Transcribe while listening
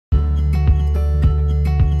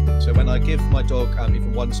I give my dog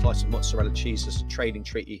even one slice of mozzarella cheese as a training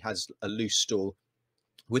treat, he has a loose stool.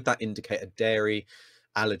 Would that indicate a dairy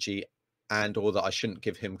allergy, and or that I shouldn't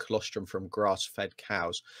give him colostrum from grass-fed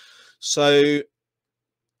cows? So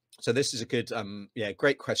this is a good,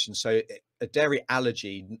 great question. So a dairy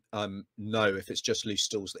allergy, no, if it's just loose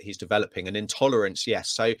stools that he's developing. An intolerance, yes.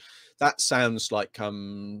 So that sounds like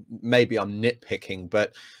maybe I'm nitpicking,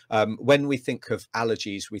 but when we think of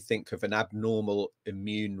allergies, we think of an abnormal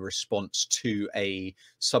immune response to a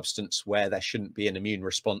substance where there shouldn't be an immune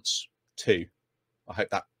response to. I hope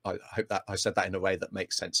that I said that in a way that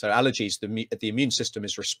makes sense. So allergies, the immune system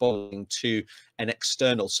is responding to an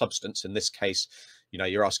external substance. In this case, you know,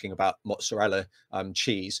 you're asking about mozzarella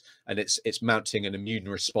cheese, and it's mounting an immune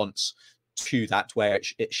response to that where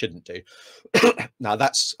it shouldn't do. Now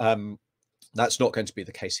that's not going to be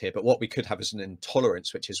the case here, but what we could have is an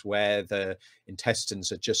intolerance, which is where the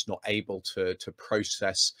intestines are just not able to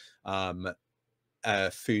process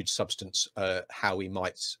food substance how we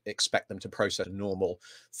might expect them to process a normal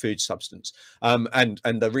food substance. And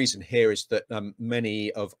the reason here is that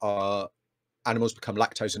many of our animals become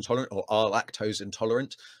lactose intolerant or are lactose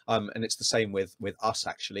intolerant, and it's the same with us.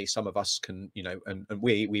 Actually, some of us can, you know, and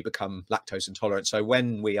we become lactose intolerant. So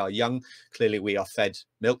when we are young, clearly we are fed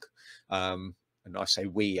milk, and I say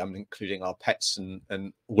we, I'm including our pets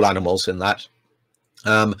and all animals in that.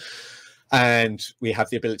 And we have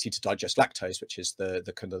the ability to digest lactose, which is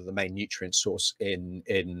the kind of the main nutrient source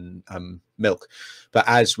in milk. But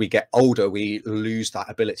as we get older, we lose that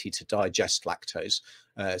ability to digest lactose.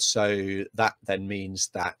 So that then means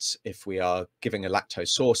that if we are giving a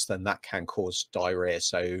lactose source, then that can cause diarrhea.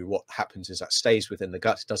 So what happens is that stays within the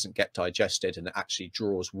gut, doesn't get digested, and it actually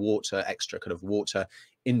draws water, extra kind of water,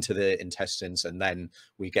 into the intestines, and then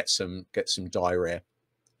we get some diarrhea.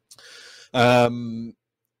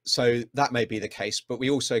 So that may be the case, but we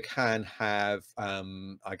also can have,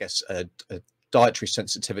 I guess, dietary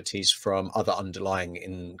sensitivities from other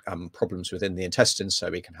underlying problems within the intestines. So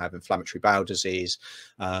we can have inflammatory bowel disease,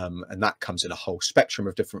 and that comes in a whole spectrum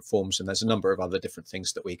of different forms. And there's a number of other different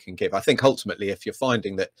things that we can give. I think ultimately, if you're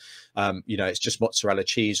finding that, you know, it's just mozzarella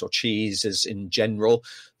cheese or cheeses in general,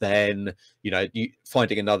 then, you know,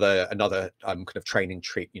 finding another kind of training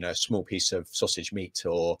treat, you know, a small piece of sausage meat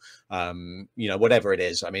or, you know, whatever it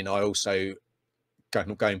is. I mean, I also,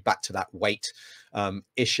 going back to that weight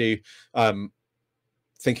issue,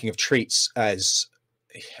 thinking of treats as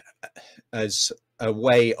a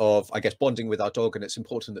way of, I guess, bonding with our dog, and it's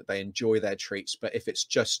important that they enjoy their treats. But if it's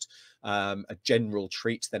just a general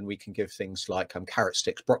treat, then we can give things like carrot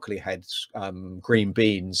sticks, broccoli heads, green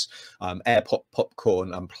beans, air pop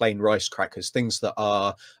popcorn, plain rice crackers, things that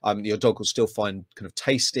are your dog will still find kind of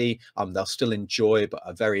tasty, they'll still enjoy, but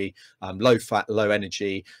are very low fat, low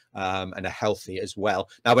energy, and are healthy as well.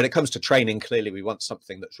 Now, when it comes to training, clearly we want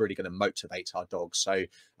something that's really going to motivate our dogs. So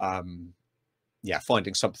yeah,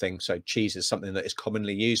 finding something. So cheese is something that is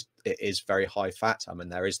commonly used. It is very high fat,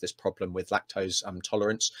 and there is this problem with lactose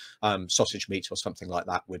tolerance. Sausage meat or something like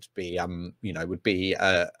that would be, you know, would be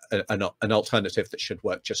an alternative that should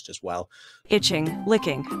work just as well. Itching,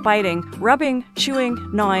 licking, biting, rubbing, chewing,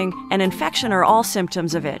 gnawing, and infection are all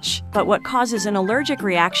symptoms of itch. But what causes an allergic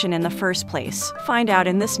reaction in the first place? Find out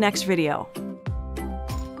in this next video.